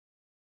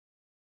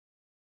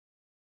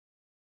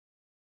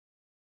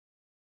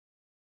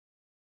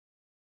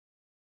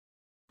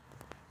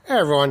Hey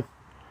everyone,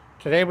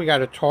 today we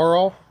got a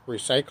Toro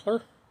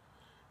Recycler,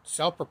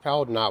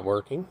 self-propelled, not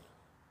working.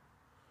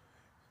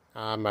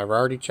 I've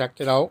already checked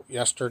it out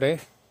yesterday,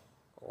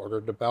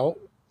 ordered the belt,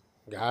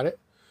 got it.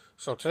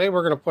 So today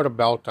we're going to put a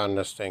belt on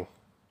this thing.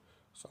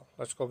 So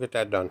let's go get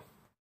that done.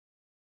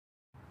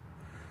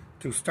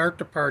 To start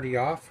the party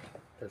off,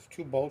 there's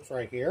two bolts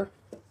right here,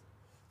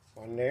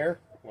 one there,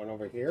 one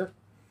over here.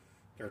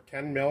 They're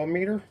 10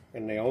 millimeter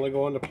and they only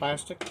go into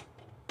plastic.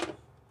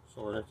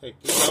 So we're going to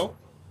take these out.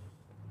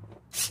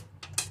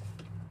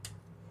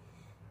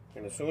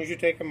 And as soon as you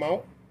take them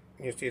out,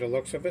 you see the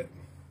looks of it,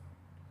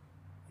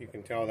 you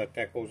can tell that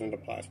that goes into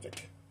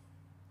plastic.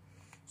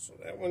 So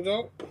that one's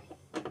out.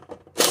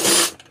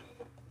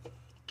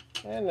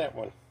 And that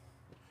one.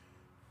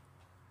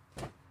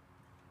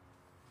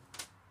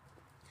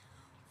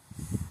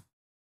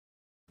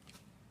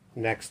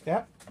 Next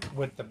step,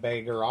 with the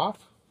bagger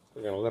off,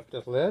 we're going to lift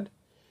this lid.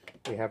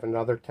 We have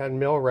another 10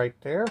 mil right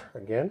there.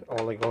 Again,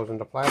 only goes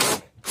into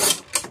plastic.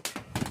 So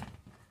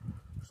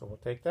we'll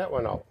take that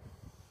one out.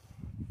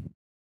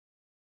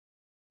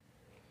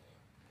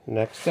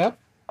 Next step,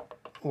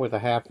 with a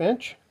 1/2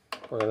 inch,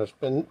 we're going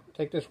to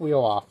take this wheel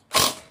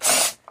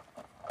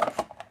off.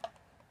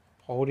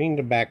 Holding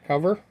the back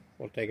cover,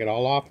 we'll take it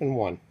all off in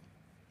one.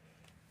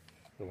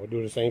 And we'll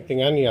do the same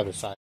thing on the other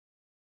side.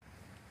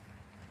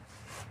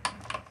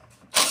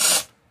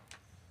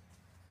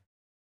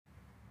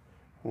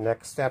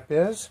 Next step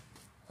is,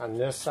 on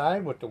this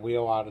side, with the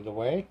wheel out of the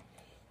way,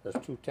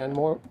 there's two 10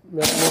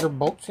 millimeter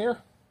bolts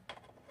here.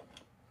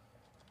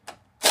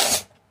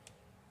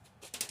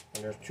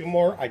 And there's two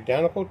more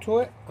identical to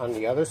it on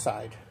the other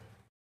side.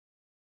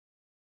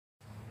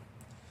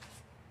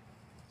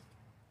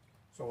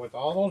 So with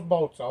all those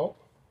bolts out,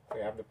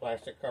 we have the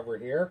plastic cover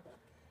here,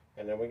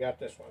 and then we got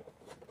this one.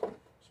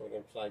 So we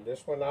can slide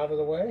this one out of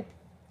the way,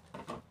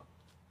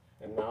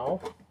 and now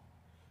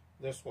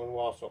this one will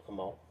also come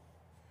out.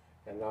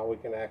 And now we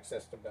can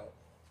access the belt.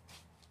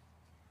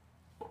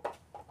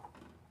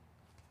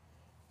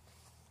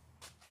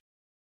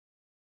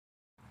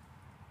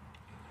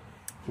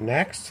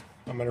 Next,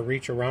 I'm going to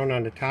reach around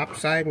on the top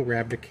side and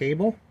grab the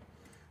cable,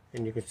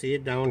 and you can see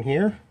it down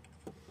here.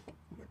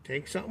 I'm going to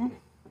take something,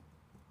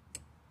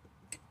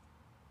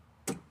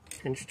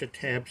 pinch the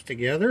tabs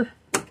together,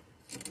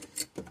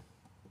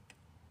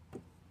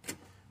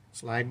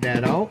 slide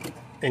that out,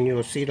 and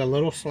you'll see the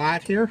little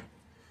slot here.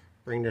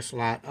 Bring the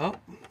slot up,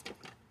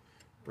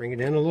 bring it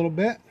in a little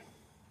bit,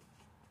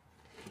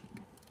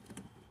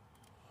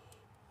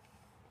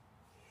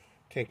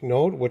 take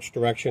note which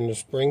direction the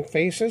spring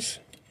faces.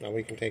 Now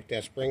we can take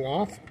that spring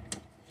off,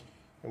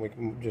 and we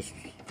can just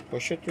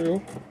push it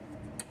through,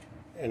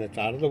 and it's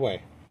out of the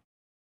way.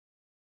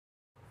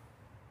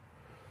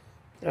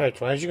 Alright,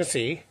 so as you can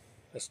see,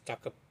 I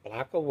stuck a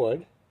block of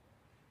wood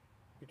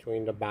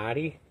between the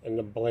body and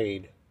the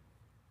blade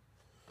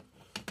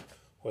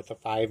with a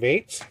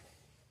 5/8.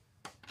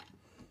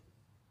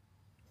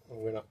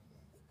 I'm going to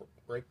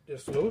break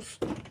this loose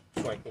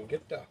so I can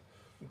get the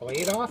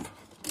blade off.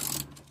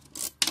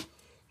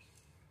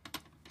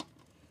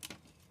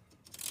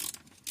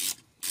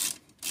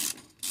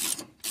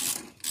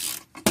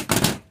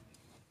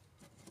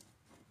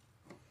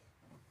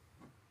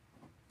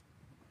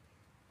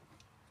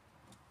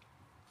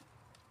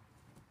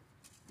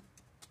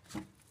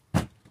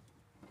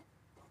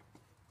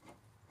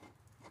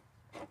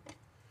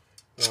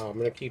 Now I'm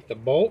going to keep the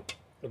bolt,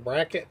 the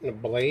bracket, and the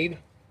blade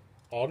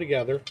all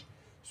together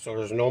so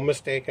there's no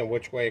mistake on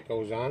which way it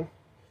goes on.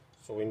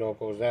 So we know it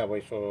goes that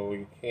way, so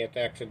we can't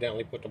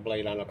accidentally put the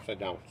blade on upside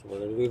down. So we're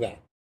going to do that.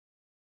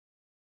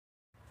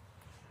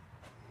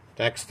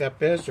 Next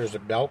step is there's a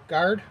belt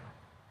guard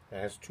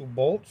that has 2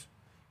 bolts.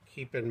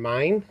 Keep in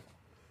mind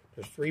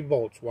there's 3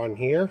 bolts, one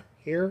here,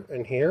 here,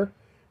 and here.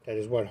 That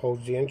is what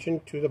holds the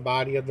engine to the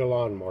body of the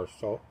lawnmower.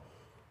 So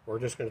we're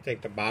just going to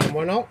take the bottom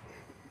one out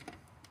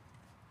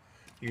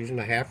using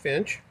a 1/2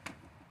 inch.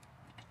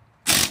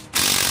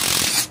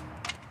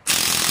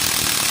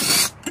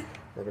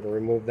 We're going to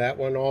remove that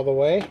one all the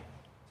way.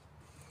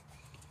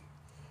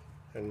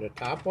 And the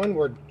top one,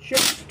 we're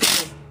just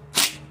going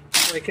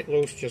to break it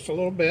loose just a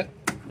little bit.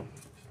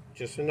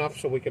 Just enough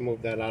so we can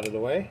move that out of the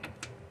way.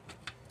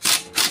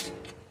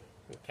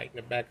 And tighten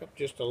it back up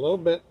just a little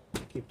bit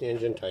to keep the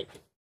engine tight.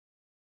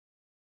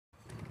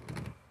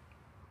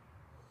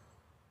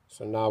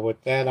 So now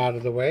with that out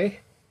of the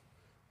way,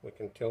 we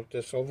can tilt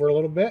this over a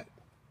little bit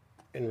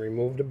and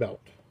remove the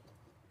belt.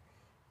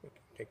 We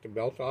can take the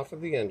belt off of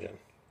the engine.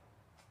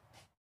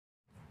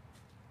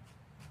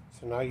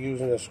 So now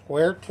using a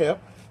square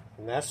tip,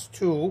 an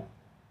S2,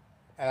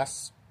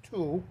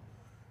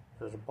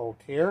 there's a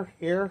bolt here,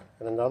 here,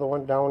 and another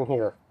one down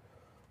here.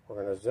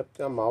 We're going to zip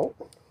them out.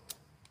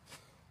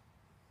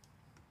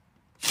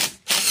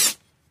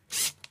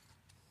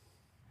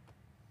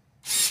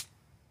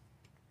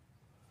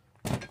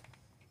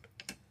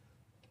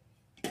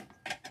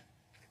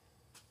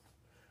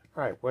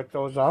 Alright, with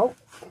those out,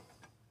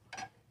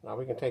 now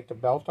we can take the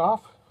belt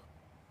off.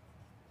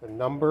 The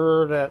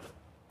number that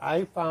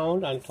I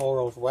found on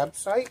Toro's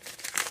website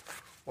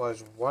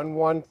was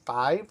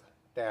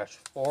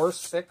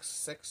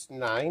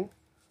 115-4669.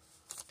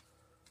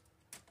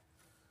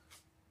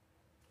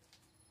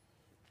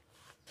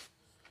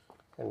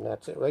 And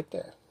that's it right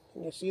there.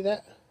 Can you see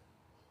that?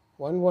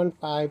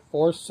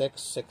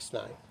 115-4669.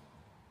 So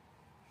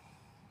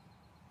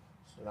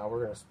now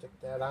we're going to stick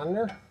that on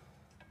there.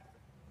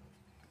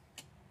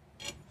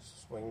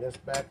 Swing this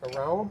back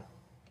around.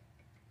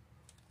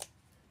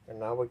 And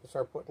now we can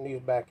start putting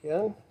these back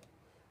in.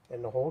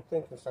 And the whole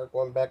thing can start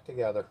going back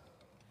together.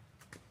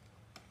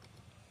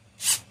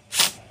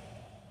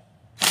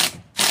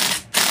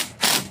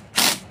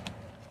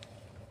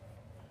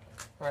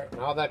 Alright,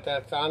 now that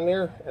that's on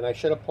there, and I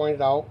should have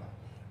pointed out,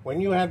 when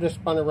you have this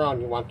spun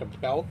around, you want the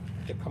belt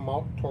to come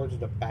out towards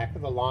the back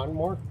of the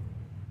lawnmower.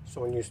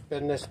 So when you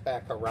spin this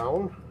back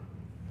around,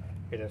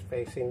 it is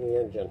facing the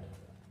engine.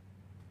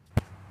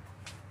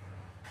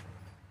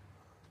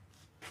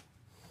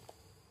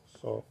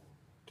 So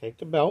take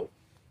the belt,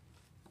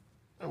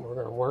 and we're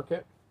going to work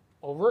it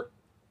over it.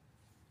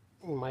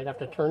 You might have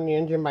to turn the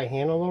engine by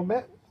hand a little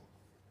bit,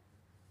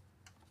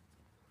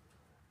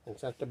 and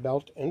set the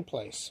belt in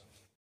place.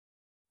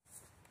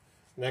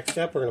 Next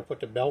up, we're going to put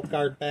the belt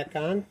guard back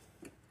on.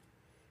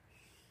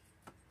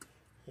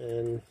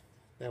 And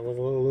that was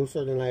a little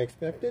looser than I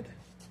expected.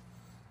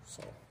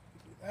 So, do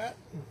that.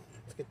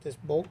 Let's get this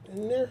bolt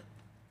in there.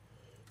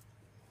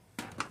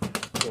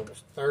 We'll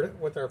start it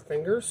with our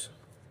fingers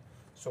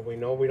so we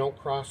know we don't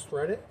cross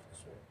thread it,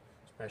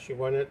 especially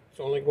when it's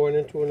only going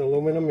into an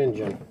aluminum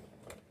engine.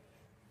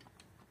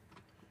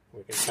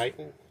 We can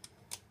tighten.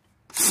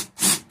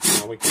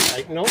 Now we can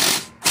tighten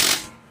out.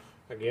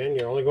 Again,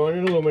 you're only going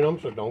in aluminum,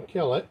 so don't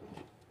kill it.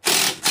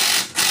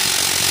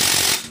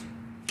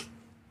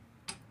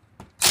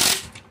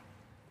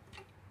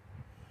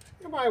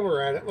 And while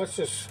we're at it, let's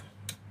just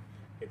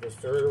get this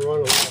third one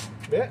a little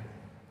bit.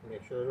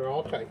 Make sure they're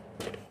all tight.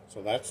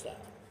 So that's that.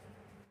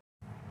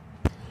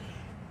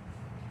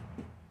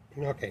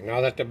 Okay, now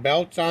that the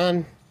belt's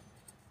on,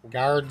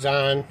 guard's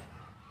on,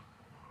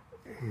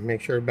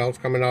 make sure the belt's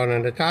coming out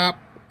on the top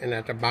and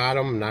at the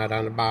bottom, not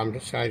on the bottom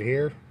side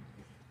here.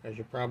 As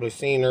you've probably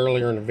seen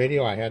earlier in the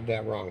video, I had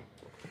that wrong.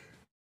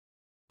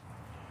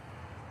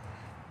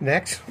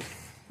 Next,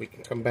 we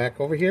can come back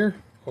over here,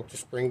 hook the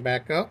spring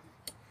back up.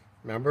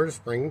 Remember, the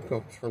spring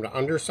goes from the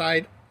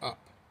underside up.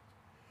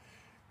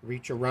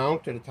 Reach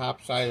around to the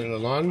top side of the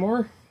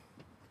lawnmower.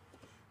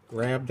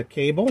 Grab the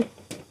cable.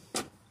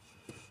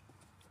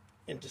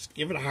 And just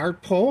give it a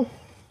hard pull.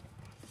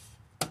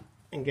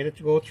 And get it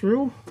to go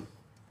through.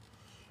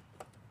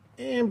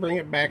 And bring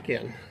it back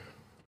in.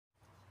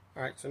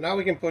 Alright, so now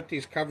we can put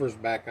these covers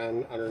back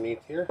on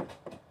underneath here.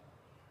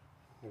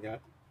 We got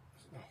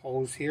a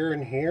hose here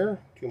and here,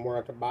 two more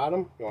at the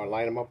bottom. You want to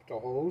line them up with the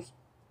hose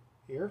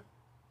here.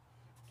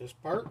 This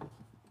part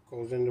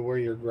goes into where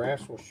your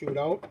grass will shoot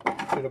out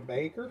to the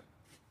baker.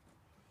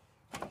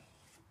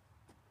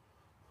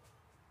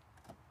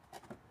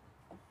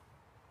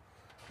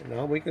 And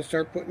now we can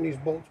start putting these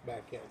bolts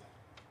back in.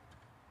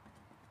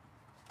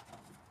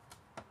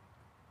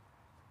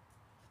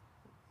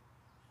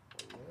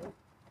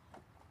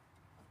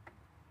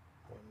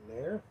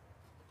 There.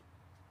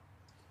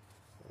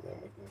 And then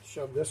we can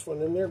shove this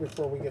one in there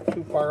before we get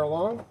too far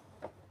along,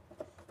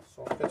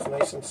 so it fits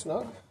nice and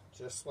snug,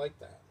 just like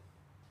that.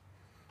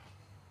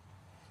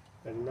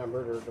 And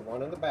remember, there's the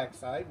one on the back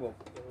side. We'll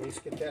at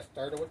least get that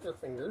started with our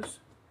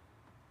fingers.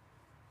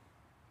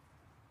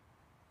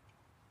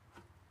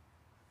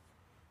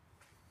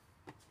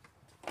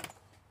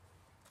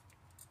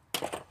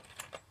 And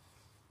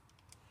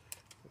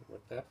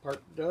with that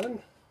part done,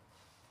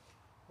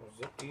 we'll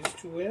zip these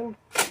two in.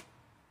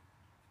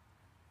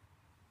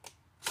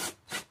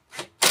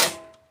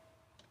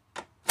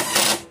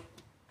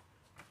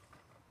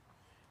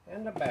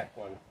 And the back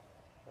one.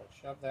 I'll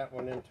shove that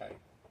one in tight.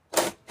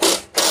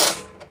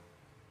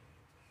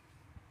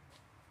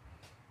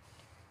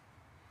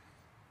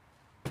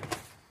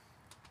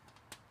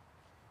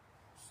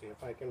 See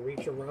if I can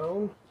reach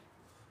around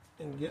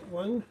and get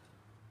one.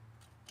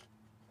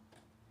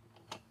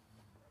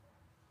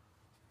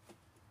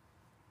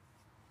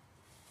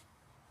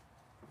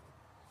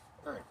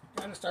 Alright,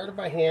 got to start it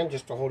by hand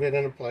just to hold it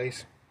into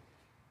place.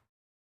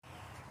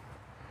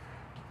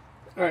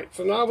 Alright,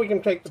 so now we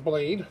can take the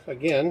blade,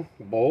 again,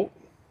 bolt,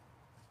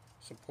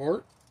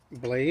 support,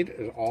 blade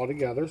is all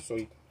together, so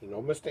there's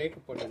no mistake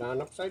of putting it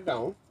on upside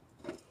down.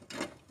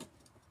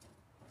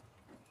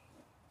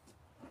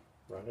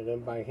 Run it in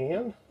by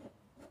hand.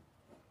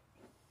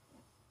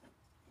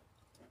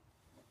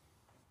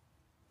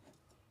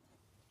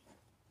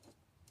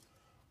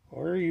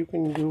 Or you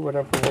can do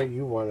whatever way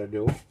you want to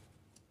do.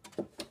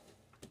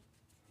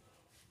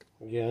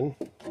 Again,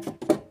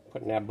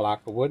 putting that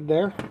block of wood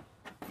there.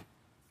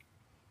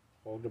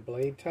 Hold the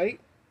blade tight,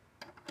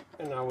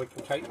 and now we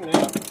can tighten it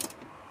up.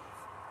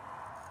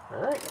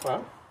 Alright,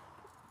 well,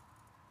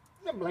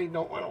 the blade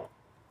don't want to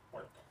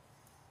work.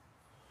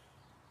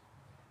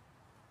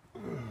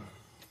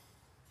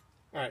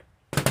 Alright,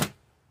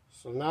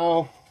 so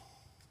now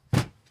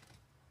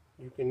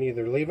You can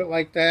either leave it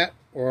like that,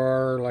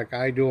 or like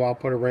I do, I'll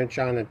put a wrench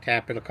on and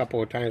tap it a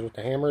couple of times with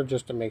the hammer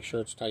just to make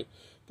sure it's tight.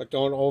 But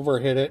don't over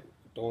hit it,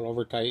 don't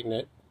over tighten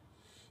it.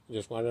 You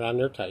just want it on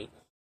there tight.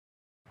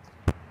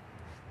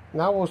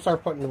 Now we'll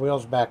start putting the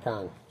wheels back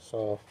on.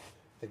 So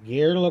the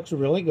gear looks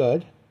really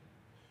good.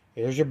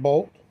 Here's your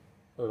bolt,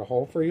 or the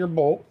hole for your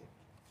bolt.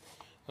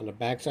 On the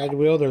back side of the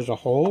wheel, there's a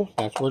hole.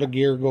 That's where the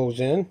gear goes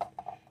in.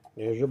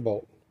 There's your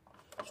bolt.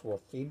 So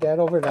we'll feed that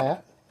over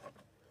that.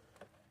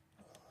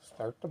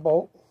 Start the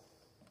bolt.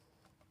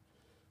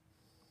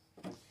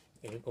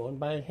 Get it going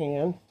by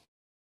hand.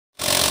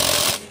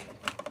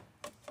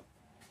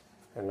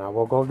 And now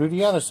we'll go do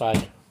the other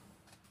side.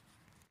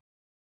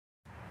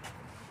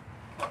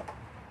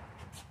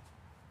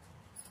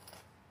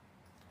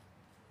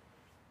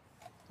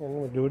 And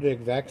we'll do the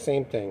exact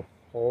same thing.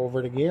 Go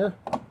over the gear.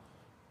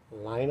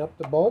 Line up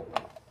the bolt.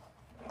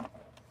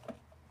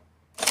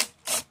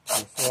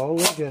 And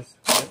slowly just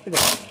flip it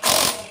in.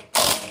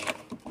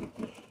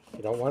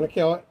 You don't want to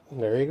kill it.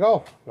 And there you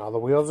go. Now the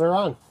wheels are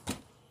on.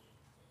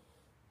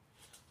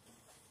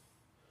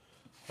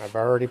 I've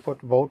already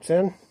put the bolts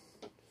in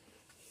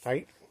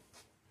tight,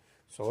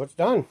 so it's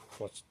done.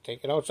 Let's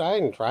take it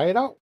outside and try it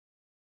out.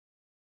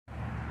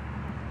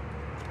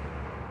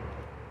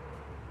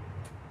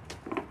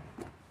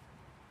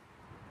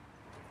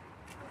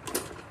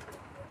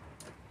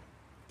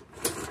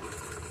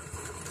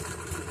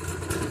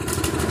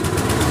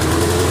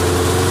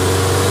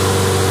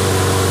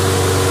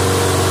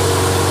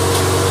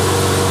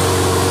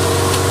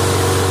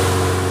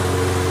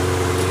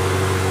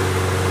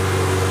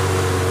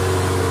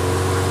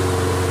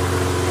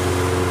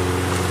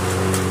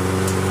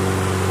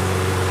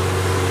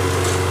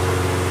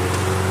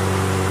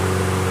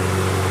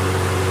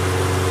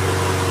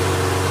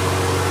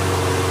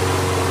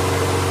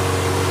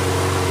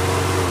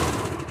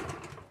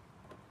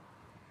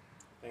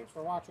 Thanks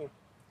for watching.